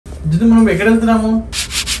Gin మనం ఎక్కడ వెళ్తున్నాము?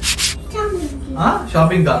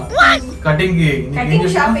 షాపింగ్ కా? కటింగ్ కి.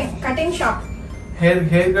 Cutting shop.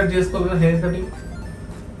 హెయిర్ కట్ చేసుకోవాలి, హెయిర్ కటింగ్.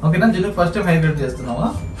 ఓకేనా gin? First time hair cut చేస్తున్నావా?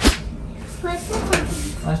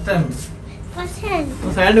 First time.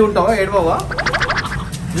 నువ్వు సైలెంట్గా ఉంటావా? ఏడవవా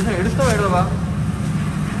gin? ఏడుస్తావా ఏడవవా?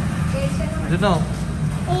 Gin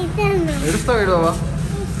ఏడుస్తావా ఏడవవా?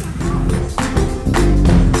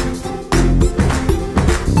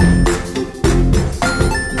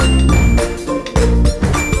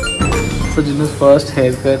 So జిన్ను's first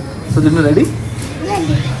hair cut. So gin ready?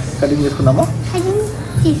 Cutting చేసుకుందామా?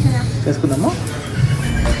 చేసుకుందామా?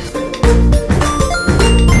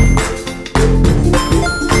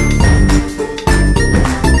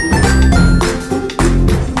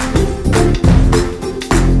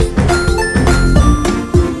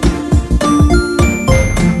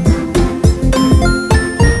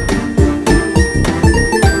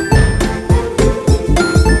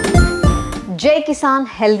 జై Kisan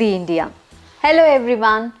healthy India. Hello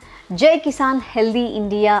everyone, జై కిసాన్ హెల్దీ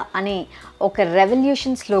ఇండియా అనే ఒక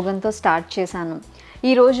రెవల్యూషన్ స్లోగన్తో స్టార్ట్ చేశాను.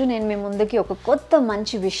 ఈరోజు నేను మీ ముందుకి ఒక కొత్త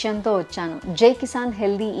మంచి విషయంతో వచ్చాను. జై కిసాన్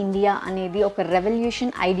హెల్దీ ఇండియా అనేది ఒక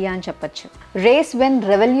రెవల్యూషన్ ఐడియా అని చెప్పచ్చు. రేస్ వెన్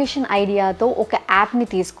రెవల్యూషన్ ఐడియాతో ఒక యాప్ని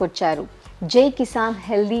తీసుకొచ్చారు. జై కిసాన్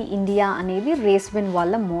హెల్దీ ఇండియా అనేది రేస్ వెన్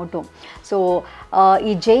వాళ్ళ మోటో. సో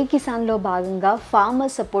ఈ జై కిసాన్లో భాగంగా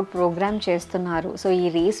ఫార్మర్ సపోర్ట్ ప్రోగ్రామ్ చేస్తున్నారు. సో ఈ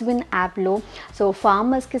రేస్ వెన్ యాప్లో సో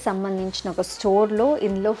ఫార్మర్స్కి సంబంధించిన ఒక స్టోర్లో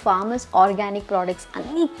ఇందులో ఫార్మర్స్ ఆర్గానిక్ ప్రోడక్ట్స్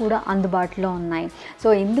అన్నీ కూడా అందుబాటులో ఉన్నాయి. సో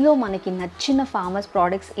ఇందులో మనకి నచ్చిన ఫార్మర్స్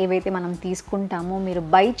ప్రోడక్ట్స్ ఏవైతే మనం తీసుకుంటామో మీరు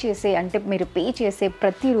బై చేసే అంటే మీరు పే చేసే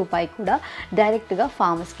ప్రతి రూపాయి కూడా డైరెక్ట్గా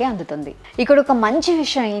ఫార్మర్స్కే అందుతుంది. ఇక్కడ ఒక మంచి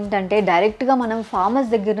విషయం ఏంటంటే డైరెక్ట్గా మనం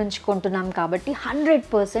ఫార్మర్స్ దగ్గర నుంచి కొంటున్నాం కాబట్టి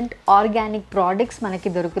 100% ఆర్గానిక్ ప్రోడక్ట్స్ మనకి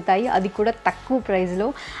దొరుకుతాయి, అది కూడా తక్కువ ప్రైస్లో.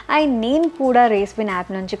 అండ్ నేను కూడా రేస్ వెన్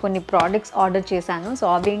యాప్ నుంచి కొన్ని ప్రోడక్ట్స్ ఆర్డర్ చేశాను. సో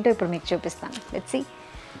అవేంటో ఇప్పుడు మీకు చూపిస్తాను. Let's see.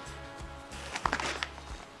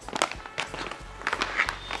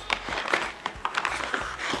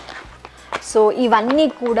 సో ఇవన్నీ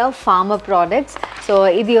కూడా ఫార్మర్ ప్రోడక్ట్స్. సో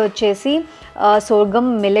ఇది వచ్చేసి సోర్గమ్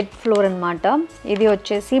మిల్లెట్ ఫ్లోర్ అనమాట. ఇది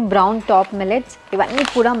వచ్చేసి బ్రౌన్ టాప్ మిల్లెట్స్, ఇవన్నీ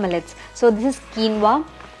కూడా millets. So this is quinoa.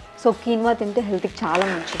 So quinoa తింటే హెల్త్కి చాలా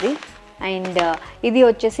మంచిది. అండ్ ఇది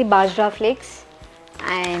వచ్చేసి bajra flakes.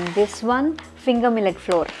 And this one finger millet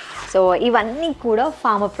floor. So ఇవన్నీ కూడా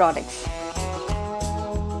ఫార్మర్ ప్రోడక్ట్స్.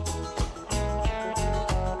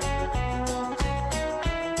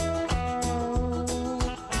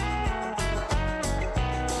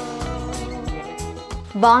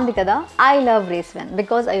 బాగుంది కదా. I love race when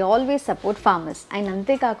because I always support farmers. And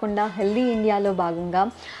అంతేకాకుండా హెల్దీ ఇండియాలో భాగంగా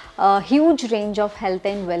huge range of health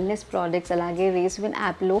and wellness products అలాగే రేస్ వెన్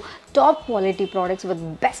యాప్లో top quality products with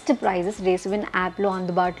best prices race when యాప్లో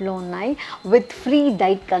అందుబాటులో ఉన్నాయి with free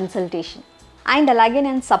diet consultation. And అలాగే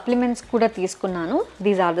నేను సప్లిమెంట్స్ కూడా తీసుకున్నాను.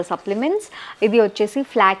 These are the supplements. ఇది వచ్చేసి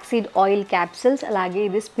ఫ్లాక్సీడ్ ఆయిల్ క్యాప్సిల్స్, అలాగే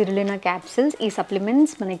ఇది స్పిరులినా క్యాప్సిల్స్. ఈ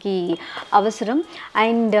సప్లిమెంట్స్ మనకి అవసరం.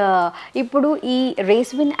 అండ్ ఇప్పుడు ఈ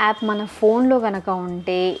రేస్ వెన్ యాప్ మన ఫోన్లో కనుక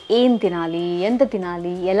ఉంటే ఏం తినాలి, ఎంత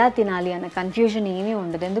తినాలి, ఎలా తినాలి అన్న కన్ఫ్యూజన్ ఏమీ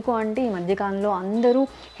ఉండదు. ఎందుకు అంటే ఈ మధ్యకాలంలో అందరూ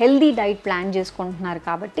హెల్దీ డైట్ ప్లాన్ చేసుకుంటున్నారు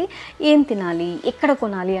కాబట్టి ఏం తినాలి, ఎక్కడ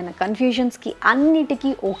కొనాలి అన్న కన్ఫ్యూజన్స్కి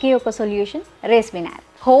అన్నిటికీ ఒకే ఒక solution race when app.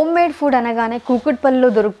 Home made food అనగానే కూకట్పల్లిలో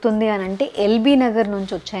దొరుకుతుంది అని అంటే ఎల్బీ నగర్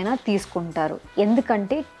నుంచి వచ్చైనా తీసుకుంటారు.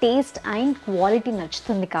 ఎందుకంటే టేస్ట్ అండ్ క్వాలిటీ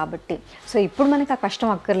నచ్చుతుంది కాబట్టి. సో ఇప్పుడు మనకు ఆ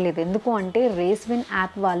కష్టం అక్కర్లేదు. ఎందుకు అంటే రేస్ వెన్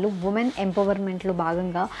యాప్ వాళ్ళు ఉమెన్ ఎంపవర్మెంట్లో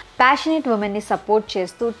భాగంగా ప్యాషనేట్ ఉమెన్ని సపోర్ట్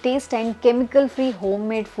చేస్తూ taste and chemical free home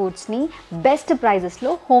made ఫుడ్స్ని best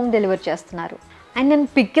ప్రైజెస్లో హోమ్ డెలివర్ చేస్తున్నారు. అండ్ నేను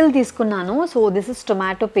పికిల్ తీసుకున్నాను. So this is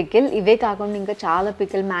tomato pickle. ఇవే కాకుండా ఇంకా చాలా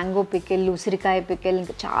పికిల్, మ్యాంగో పికిల్, ఉసిరికాయ పికిల్,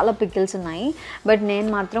 ఇంకా చాలా పికిల్స్ ఉన్నాయి. బట్ నేను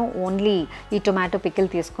మాత్రం ఓన్లీ ఈ టొమాటో పికిల్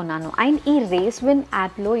తీసుకున్నాను. అండ్ ఈ రేస్ వెన్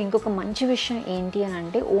యాప్లో ఇంకొక మంచి విషయం ఏంటి అని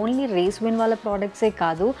అంటే ఓన్లీ రేస్ వెన్ వాళ్ళ ప్రోడక్ట్సే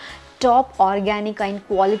కాదు, top organic and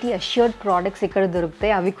quality assured products ఇక్కడ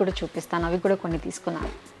దొరుకుతాయి. అవి కూడా చూపిస్తాను. అవి కూడా కొన్ని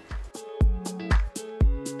తీసుకున్నాను.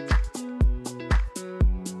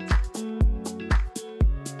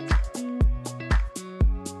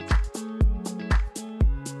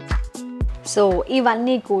 సో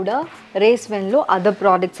ఇవన్నీ కూడా రేస్ వెన్లో అదర్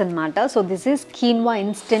ప్రోడక్ట్స్ అనమాట. So this is quinoa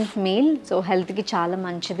instant meal. So హెల్త్కి చాలా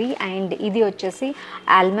మంచిది. అండ్ ఇది వచ్చేసి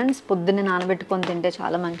ఆల్మండ్స్, పొద్దున్న నానబెట్టుకొని తింటే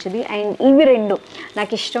చాలా మంచిది. అండ్ ఇవి రెండు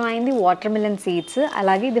నాకు ఇష్టమైంది వాటర్ మిలన్ సీడ్స్,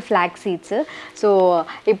 అలాగే ఇది ఫ్లాక్ సీడ్స్. సో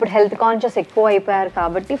ఇప్పుడు హెల్త్ కాన్షియస్ ఎక్కువ అయిపోయారు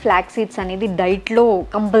కాబట్టి ఫ్లాక్ సీడ్స్ అనేది డైట్లో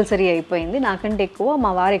కంపల్సరీ అయిపోయింది. నాకంటే ఎక్కువ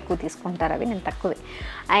మా వారు ఎక్కువ తీసుకుంటారు, అవి నేను తక్కువే.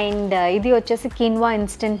 అండ్ ఇది వచ్చేసి కీన్వా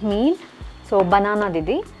ఇన్స్టెంట్ మీల్. సో బనానాది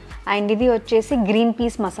ఇది. అండ్ ఇది వచ్చేసి green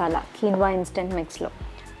peas masala quinoa instant మిక్స్లో.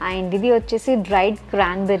 And ఇది వచ్చేసి డ్రైడ్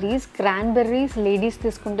క్రాన్బెర్రీస్ లేడీస్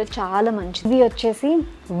తీసుకుంటే చాలా మంచిది. ఇది వచ్చేసి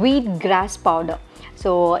వీట్ గ్రాస్ పౌడర్.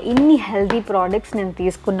 సో ఇన్ని హెల్దీ ప్రోడక్ట్స్ నేను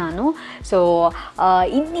తీసుకున్నాను. సో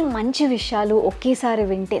ఇన్ని మంచి విషయాలు ఒకేసారి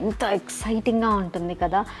వింటే ఎంత ఎక్సైటింగ్గా ఉంటుంది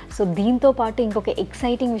కదా. సో దీంతో పాటు ఇంకొక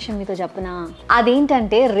ఎక్సైటింగ్ విషయం మీతో చెప్పనా,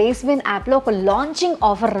 అదేంటంటే రేస్విన్ యాప్లో ఒక లాంచింగ్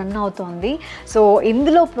ఆఫర్ రన్ అవుతోంది. సో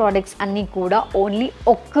ఇందులో ప్రోడక్ట్స్ అన్నీ కూడా ఓన్లీ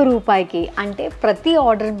 ₹1, అంటే ప్రతి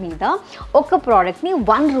ఆర్డర్ మీద ఒక ప్రోడక్ట్ని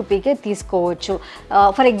 ₹1కే తీసుకోవచ్చు.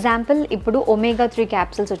 ఫర్ ఎగ్జాంపుల్ ఇప్పుడు omega-3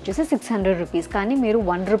 క్యాప్సూల్స్ వచ్చేసి ₹600, కానీ మీరు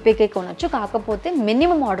 ₹1కే కొనొచ్చు. కాకపోతే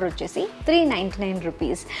మినిమం ఆర్డర్ వచ్చేసి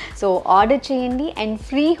 ₹399. సో ఆర్డర్ చేయండి అండ్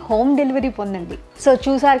ఫ్రీ హోమ్ డెలివరీ పొందండి. సో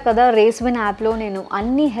చూసారు కదా, రేస్విన్ యాప్లో నేను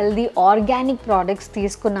అన్ని హెల్దీ ఆర్గానిక్ ప్రోడక్ట్స్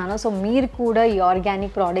తీసుకున్నాను. సో మీరు కూడా ఈ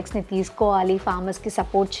ఆర్గానిక్ ప్రోడక్ట్స్ని తీసుకోవాలి, ఫార్మర్స్కి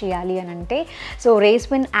సపోర్ట్ చేయాలి అని అంటే సో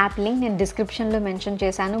రేస్విన్ యాప్ లింక్ నేను డిస్క్రిప్షన్లో మెన్షన్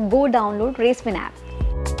చేశాను. Go download రేస్విన్ app.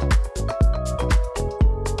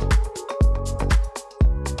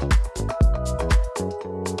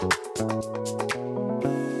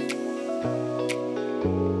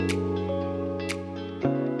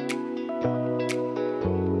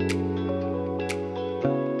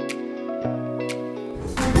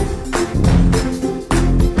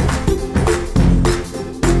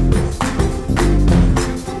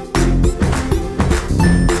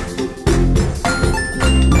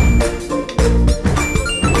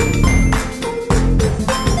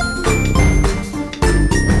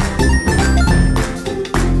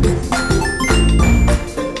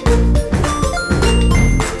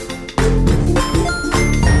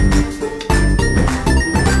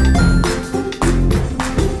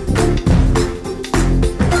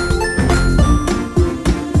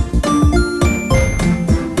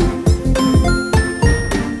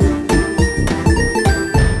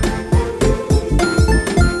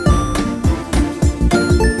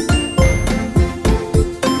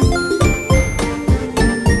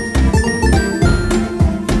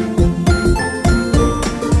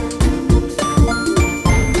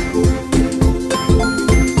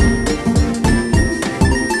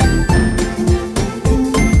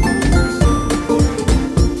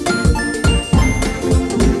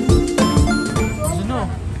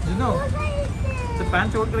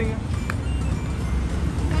 पैंट छोड़ करेंगे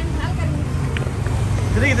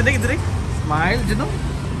इधर स्माइल जुनू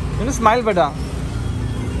स्माइल बेटा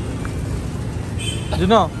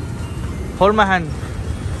जुनू hold my hand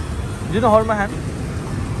Junu hold my hand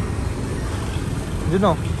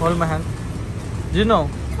Junu hold my hand Junu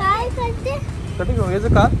cutting हो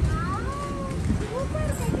गया car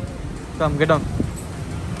come get on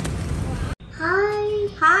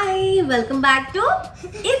Hi, welcome back to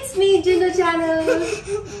It's Me Junnu channel.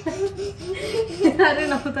 అరే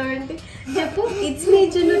నవ్వుతావేంటి చెప్పు. It's Me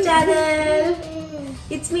Junnu channel.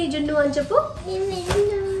 It's Me Junnu అని చెప్పు.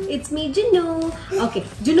 It's Me Junnu. Okay,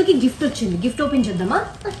 జున్నుకి gift వచ్చింది. Gift open చేద్దామా?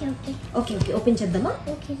 Okay open చేద్దామా?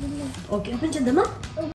 Okay open చేద్దామా?